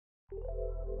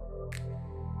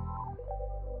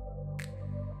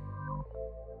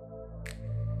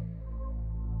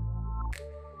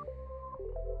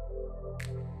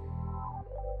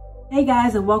Hey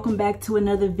guys, and welcome back to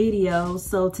another video.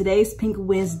 So today's Pink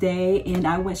Wednesday and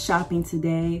I went shopping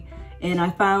today and I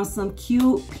found some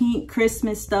cute pink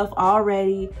Christmas stuff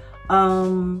already.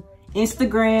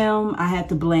 Instagram I had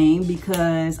to blame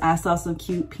because I saw some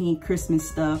cute pink Christmas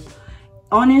stuff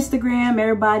on Instagram.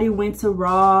 Everybody went to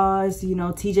Ross, you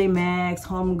know, Tjmaxx,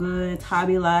 Home Goods,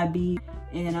 Hobby Lobby,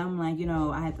 and I'm like, you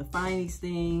know, I had to find these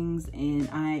things, and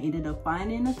I ended up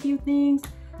finding a few things.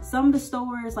 Some of the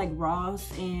stores like Ross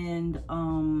and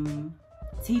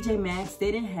Tjmaxx,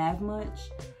 they didn't have much.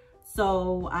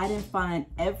 So I didn't find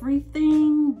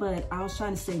everything, but I was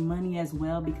trying to save money as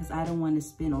well because I don't want to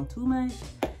spend on too much.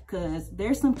 Because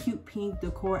there's some cute pink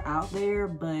decor out there,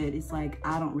 but it's like,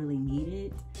 I don't really need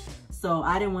it. So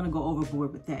I didn't want to go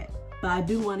overboard with that. But I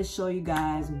do want to show you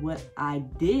guys what I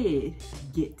did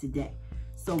get today.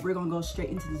 So we're going to go straight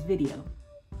into this video.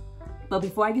 But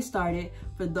before I get started,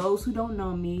 for those who don't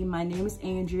know me, my name is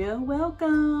Andrea.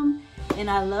 Welcome. And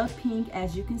I love pink,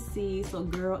 as you can see. So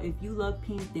girl, if you love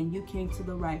pink, then you came to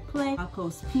the right place. I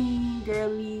post pink,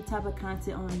 girly type of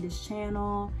content on this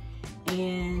channel.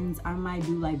 And I might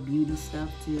do like beauty stuff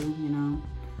too, you know.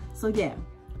 So yeah.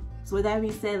 So with that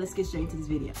being said, let's get straight into this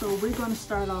video. So we're going to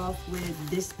start off with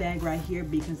this bag right here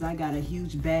because I got a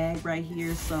huge bag right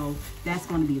here. So that's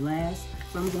going to be last.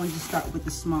 So I'm going to start with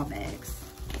the small bags.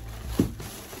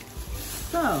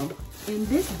 So, in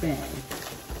this bag,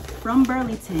 from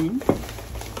Burlington,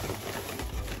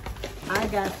 I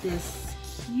got this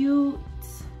cute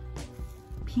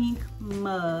pink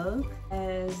mug.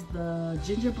 As the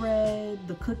gingerbread,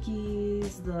 the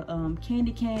cookies, the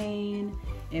candy cane,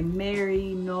 and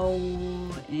Mary,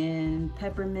 Noel, and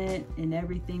peppermint, and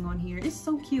everything on here. It's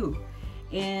so cute.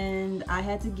 And I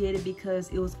had to get it because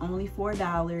it was only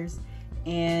 $4,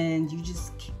 and you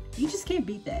just can't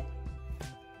beat that.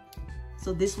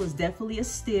 So this was definitely a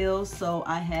steal, so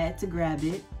I had to grab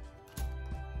it.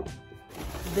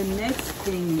 The next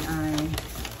thing I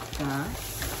got,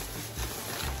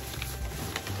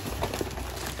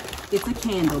 it's a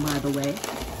candle, by the way.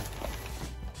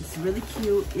 It's really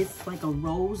cute. It's like a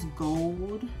rose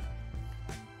gold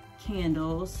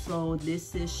candle. So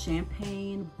this is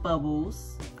champagne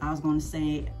bubbles. I was going to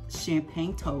say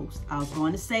champagne toast. I was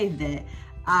going to say that.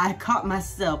 I caught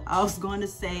myself. I was going to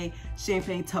say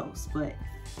champagne toast, but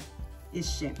it's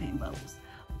champagne bubbles.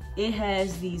 It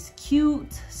has these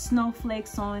cute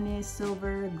snowflakes on it,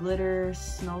 silver glitter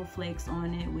snowflakes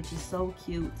on it, which is so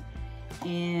cute.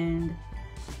 And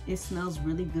it smells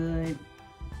really good.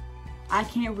 I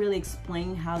can't really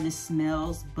explain how this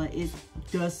smells, but it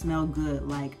does smell good.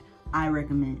 Like, I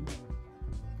recommend.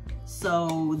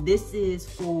 So this is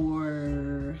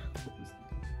for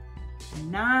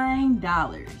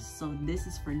 $9. So this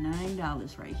is for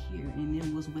 $9 right here, and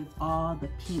it was with all the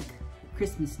pink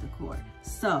Christmas decor.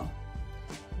 So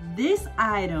this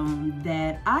item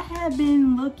that I have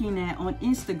been looking at on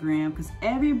Instagram because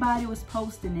everybody was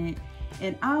posting it,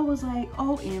 and I was like,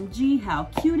 OMG, how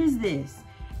cute is this?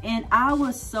 And I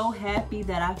was so happy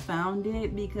that I found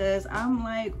it because I'm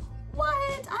like,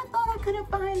 what? I thought I couldn't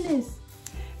find this.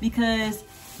 Because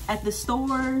at the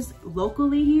stores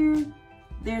locally here,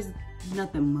 there's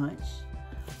nothing much.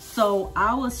 So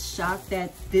I was shocked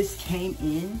that this came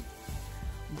in,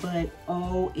 but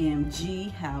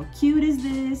OMG, how cute is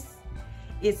this?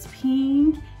 It's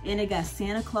pink and it got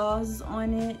Santa Claus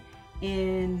on it.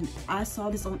 And I saw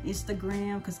this on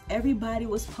Instagram because everybody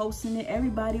was posting it.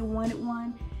 Everybody wanted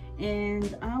one.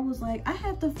 And I was like, I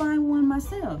have to find one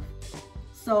myself.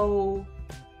 So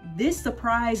this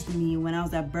surprised me when I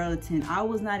was at Burlington. I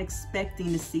was not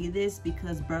expecting to see this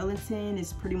because Burlington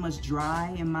is pretty much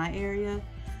dry in my area.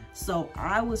 So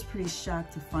I was pretty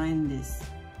shocked to find this.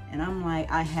 And I'm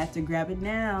like, I had to grab it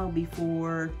now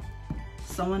before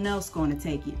someone else going to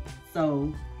take it.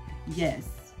 So yes,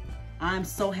 I'm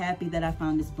so happy that I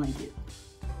found this blanket.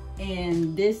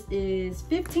 And this is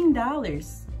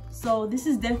 $15. So this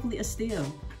is definitely a steal.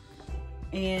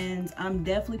 And I'm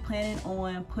definitely planning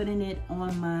on putting it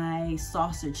on my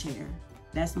saucer chair.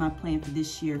 That's my plan for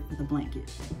this year for the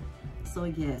blanket. So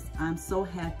yes, I'm so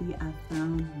happy I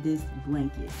found this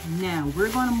blanket. Now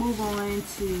we're gonna move on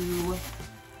to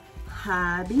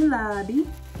Hobby Lobby.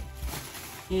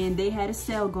 And they had a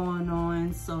sale going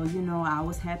on. So, you know, I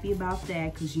was happy about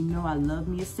that because, you know, I love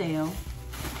me a sale.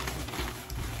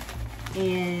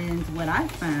 And what I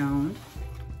found,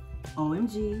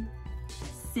 OMG,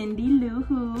 Cindy Lou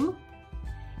Who,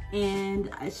 and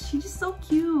she's just so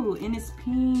cute, and it's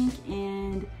pink,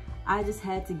 and I just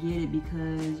had to get it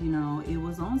because, you know, it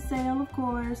was on sale, of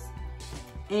course.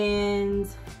 And,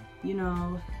 you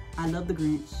know, I love the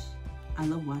Grinch. I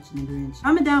love watching the Grinch.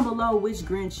 Comment down below which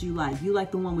Grinch you like. You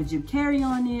like the one with Jim Carrey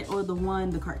on it or the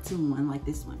cartoon one like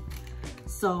this one?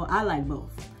 So I like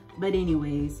both. But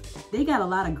anyways, they got a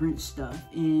lot of Grinch stuff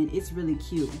and it's really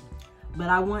cute. But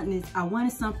I wanted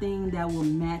something that will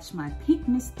match my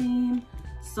Pinkmas theme.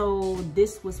 So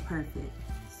this was perfect.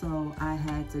 So I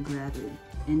had to grab it.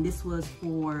 And this was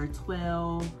for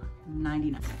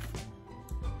 $12.99.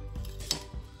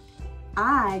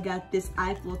 I got this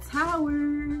Eiffel Tower.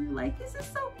 Like, this is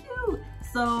so cute.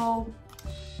 So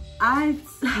I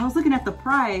was looking at the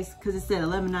price because it said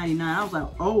 $11.99. I was like,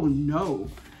 oh no.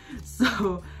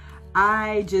 So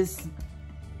I just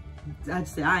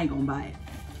said I ain't gonna buy it.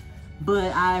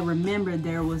 But I remembered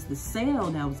there was the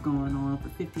sale that was going on for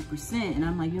 50%. And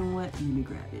I'm like, you know what? Let me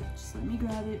grab it. Just let me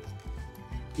grab it.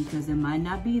 Because it might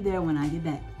not be there when I get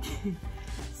back.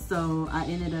 So I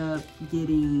ended up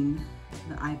getting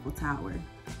the Eiffel Tower.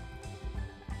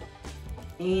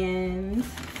 And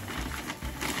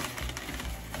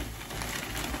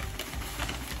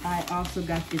I also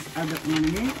got this other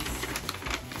ornament.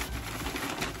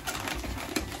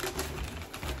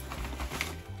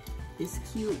 This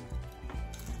cute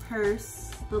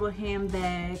purse, little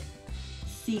handbag,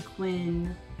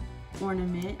 sequin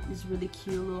ornament is really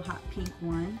cute, little hot pink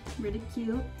one, really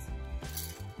cute.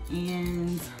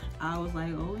 And I was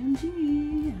like,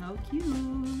 OMG, how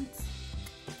cute.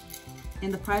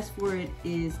 And the price for it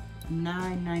is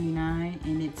 $9.99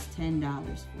 and it's $10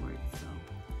 for it. So,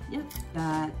 yep.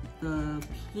 Got the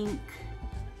pink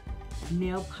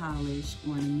nail polish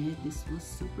ornament. This was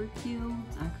super cute.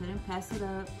 I couldn't pass it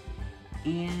up.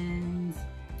 And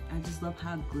I just love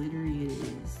how glittery it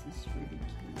is. It's really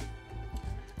cute.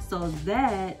 So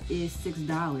that is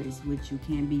 $6, which you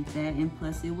can't beat that. And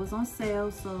plus it was on sale,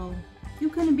 so you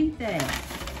couldn't beat that.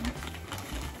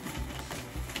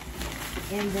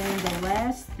 And then the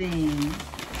last thing,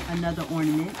 another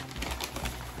ornament.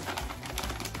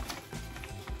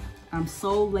 I'm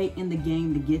so late in the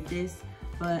game to get this,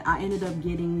 but I ended up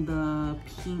getting the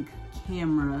pink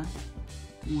camera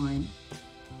one.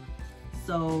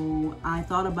 So I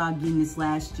thought about getting this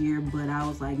last year, but I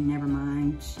was like, never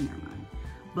mind.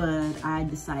 But I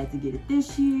decided to get it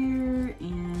this year,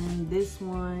 and this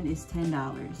one is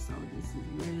 $10. So this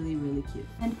is really, really cute.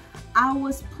 And I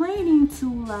was planning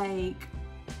to like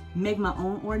make my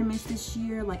own ornaments this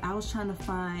year. Like I was trying to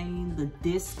find the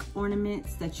disc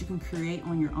ornaments that you can create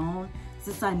on your own.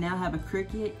 Since I now have a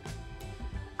Cricut,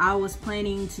 I was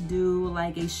planning to do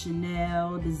like a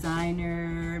Chanel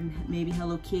designer, maybe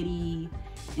Hello Kitty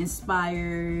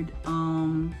inspired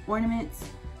ornaments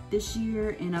this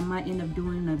year, and I might end up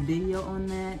doing a video on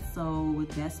that. So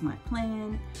that's my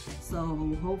plan.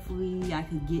 So hopefully I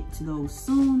could get to those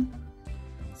soon.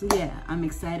 So yeah, I'm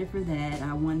excited for that.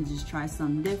 I want to just try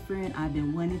something different. I've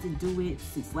been wanting to do it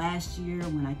since last year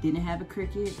when I didn't have a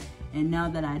Cricut, and now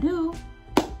that I do,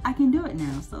 I can do it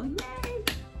now. So yay!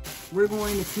 We're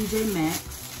going to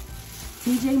Tjmaxx.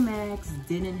 Tjmaxx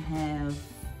didn't have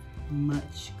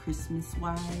much Christmas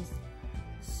wise,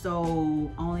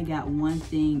 so I only got one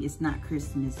thing. It's not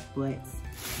Christmas, but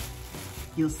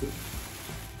you'll see.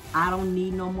 I don't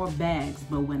need no more bags,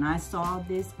 but when I saw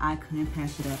this, I couldn't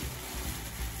pass it up.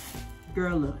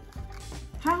 Girl, look.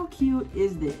 How cute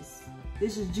is this?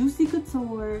 This is Juicy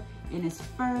Couture, and it's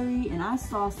furry, and I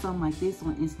saw something like this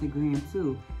on Instagram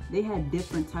too. They had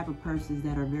different type of purses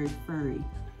that are very furry,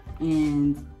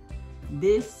 and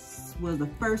this was the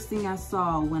first thing I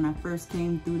saw when I first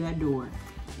came through that door.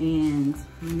 And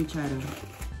let me try to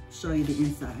show you the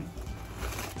inside.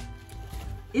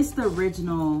 It's the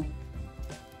original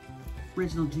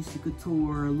Juicy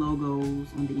Couture logos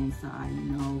on the inside,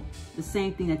 you know, the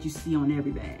same thing that you see on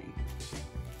every bag,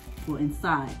 well,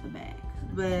 inside the bag.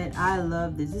 But I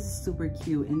love this. This is super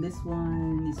cute, and this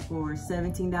one is for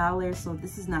 $17, so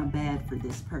this is not bad for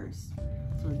this purse.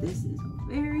 So this is a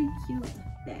very cute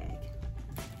bag.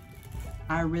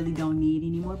 I really don't need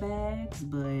any more bags,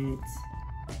 but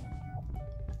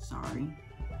sorry.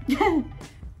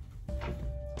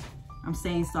 I'm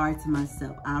saying sorry to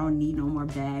myself. I don't need no more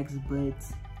bags, but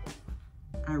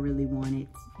I really want it,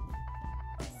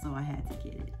 so I had to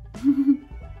get it.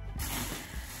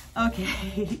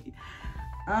 Okay.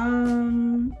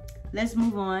 Let's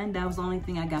move on. That was the only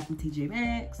thing I got from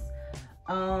Tjmaxx.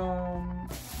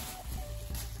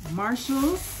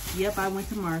 Marshalls. Yep, I went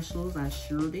to Marshalls. I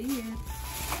sure did.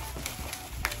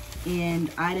 And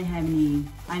I didn't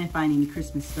find any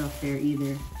Christmas stuff there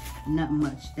either. Not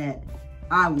much that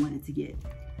I wanted to get.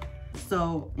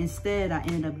 So instead, I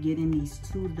ended up getting these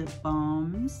 2 lip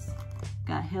balms.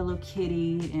 Got Hello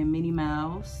Kitty and Minnie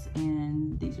Mouse,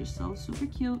 and these are so super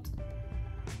cute.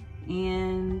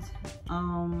 And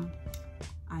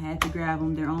I had to grab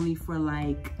them. They're only for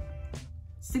like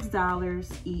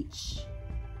 $6 each.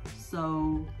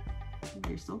 So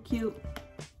they're so cute.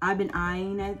 I've been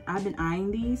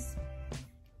eyeing these,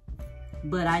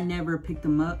 but I never picked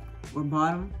them up or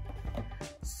bought them.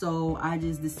 So I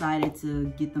just decided to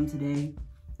get them today.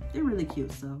 They're really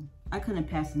cute, so I couldn't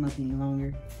pass them up any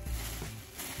longer.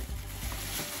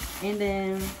 And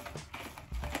then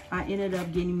I ended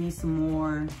up getting me some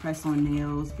more press-on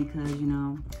nails because, you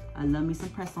know, I love me some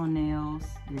press-on nails.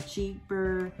 They're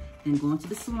cheaper than going to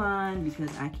the salon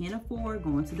because I can't afford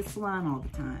going to the salon all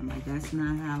the time. Like, that's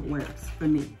not how it works for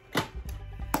me.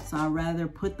 So I'd rather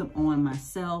put them on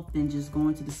myself than just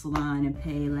going to the salon and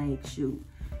pay like, shoot,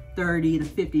 $30 to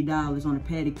 $50 on a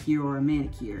pedicure or a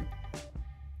manicure.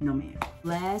 No, ma'am.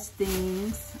 Last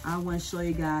things I want to show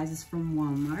you guys is from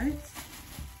Walmart.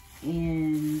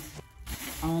 And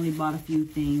I only bought a few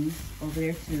things over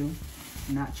there too.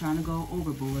 Not trying to go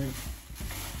overboard.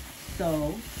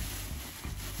 So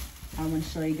I want to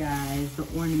show you guys the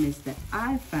ornaments that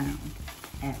I found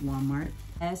at Walmart.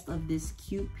 Last of this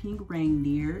cute pink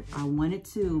reindeer. I wanted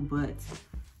to, but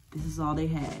this is all they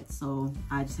had. So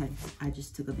I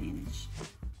just took advantage.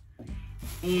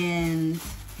 And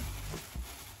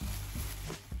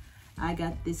I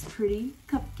got this pretty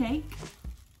cupcake.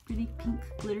 Pretty pink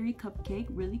glittery cupcake,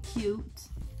 really cute.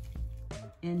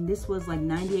 And this was like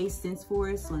 98 cents for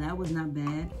it, so that was not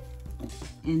bad.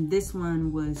 And this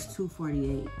one was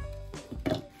 $2.48.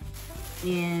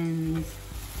 And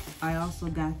I also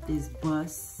got this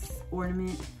bus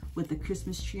ornament with the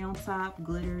Christmas tree on top,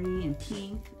 glittery and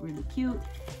pink, really cute.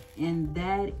 And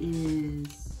that is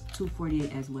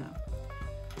 $2.48 as well.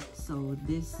 So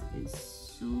this is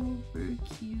super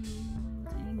cute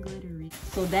and glittery.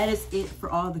 So that is it for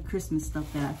all the Christmas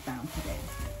stuff that I found today.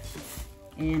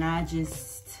 And I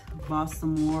just bought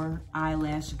some more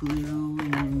eyelash glue,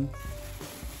 and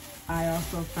I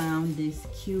also found this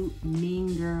cute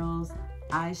Mean Girls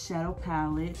eyeshadow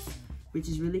palette, which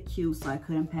is really cute, so I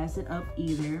couldn't pass it up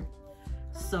either.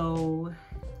 So,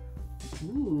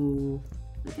 ooh,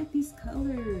 look at these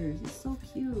colors. It's so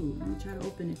cute. Let me try to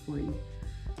open it for you.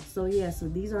 So yeah, so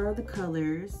these are the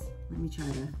colors. Let me try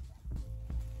to.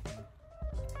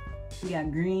 We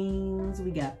got greens, we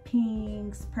got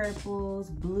pinks, purples,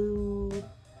 blue,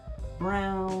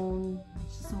 brown.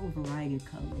 It's just a whole variety of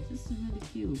colors. This is really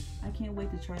cute. I can't wait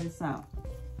to try this out.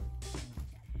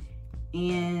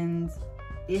 And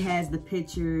it has the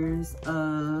pictures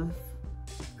of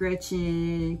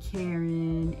Gretchen,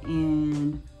 Karen,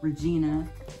 and Regina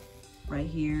right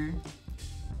here.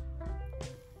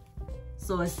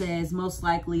 So it says most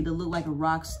likely to look like a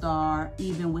rock star,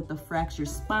 even with a fractured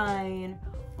spine,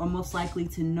 or most likely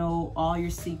to know all your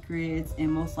secrets,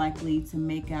 and most likely to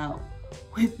make out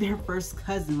with their first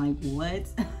cousin. Like, what?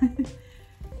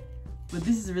 But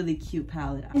this is a really cute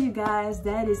palette. Hey, you guys,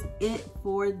 that is it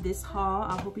for this haul.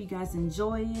 I hope you guys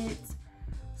enjoy it.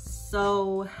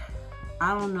 So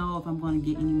I don't know if I'm going to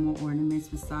get any more ornaments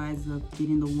besides of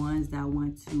getting the ones that I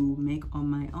want to make on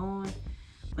my own.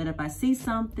 But if I see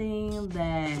something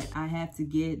that I have to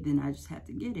get, then I just have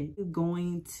to get it. I'm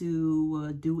going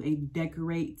to do a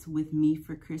decorate with me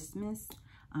for Christmas.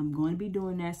 I'm going to be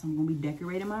doing that. So I'm going to be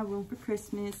decorating my room for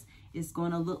Christmas. It's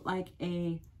going to look like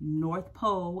a North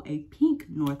Pole, a pink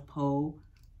North Pole.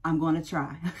 I'm going to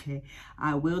try, okay?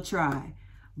 I will try,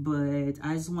 but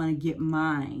I just want to get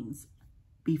mine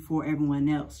before everyone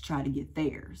else try to get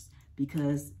theirs,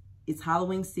 because it's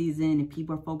Halloween season and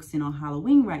people are focusing on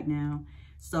Halloween right now.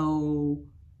 So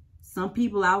some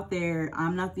people out there,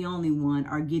 I'm not the only one,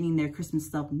 are getting their Christmas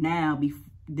stuff now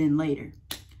than later.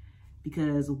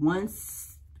 Because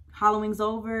once Halloween's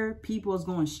over, people is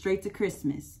going straight to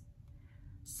Christmas.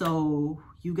 So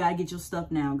you gotta get your stuff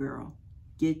now, girl.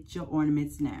 Get your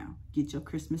ornaments now. Get your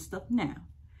Christmas stuff now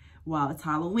while it's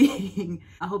Halloween.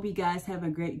 I hope you guys have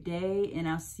a great day, and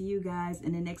I'll see you guys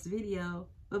in the next video.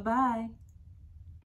 Bye-bye.